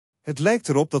Het lijkt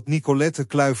erop dat Nicolette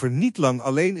Kluijver niet lang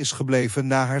alleen is gebleven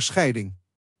na haar scheiding.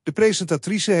 De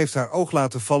presentatrice heeft haar oog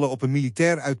laten vallen op een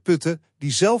militair uit Putten,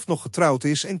 die zelf nog getrouwd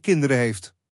is en kinderen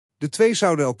heeft. De twee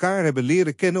zouden elkaar hebben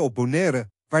leren kennen op Bonaire,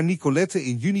 waar Nicolette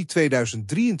in juni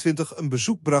 2023 een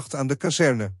bezoek bracht aan de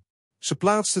kazerne. Ze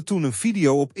plaatste toen een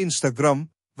video op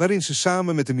Instagram, waarin ze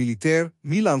samen met de militair,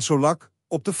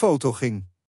 op de foto ging.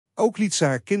 Ook liet ze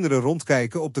haar kinderen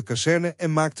rondkijken op de kazerne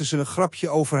en maakte ze een grapje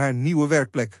over haar nieuwe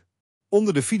werkplek.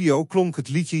 Onder de video klonk het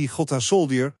liedje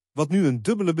Soldier, wat nu een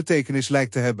dubbele betekenis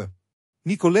lijkt te hebben.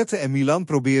 Nicolette en Milan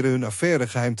proberen hun affaire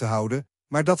geheim te houden,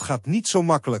 maar dat gaat niet zo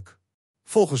makkelijk.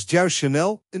 Volgens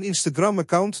Chanel, een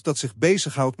Instagram-account dat zich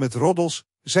bezighoudt met roddels,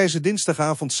 zijn ze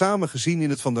dinsdagavond samen gezien in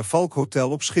het Van der Valk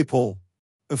Hotel op Schiphol.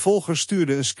 Een volger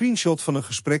stuurde een screenshot van een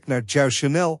gesprek naar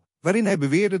Chanel, waarin hij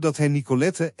beweerde dat hij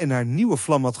Nicolette en haar nieuwe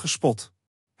vlam had gespot.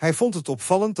 Hij vond het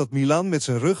opvallend dat Milan met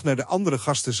zijn rug naar de andere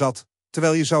gasten zat,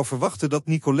 terwijl je zou verwachten dat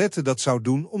Nicolette dat zou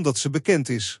doen omdat ze bekend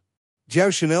is.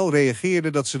 Chanel reageerde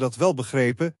dat ze dat wel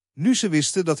begrepen, nu ze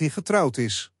wisten dat hij getrouwd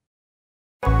is.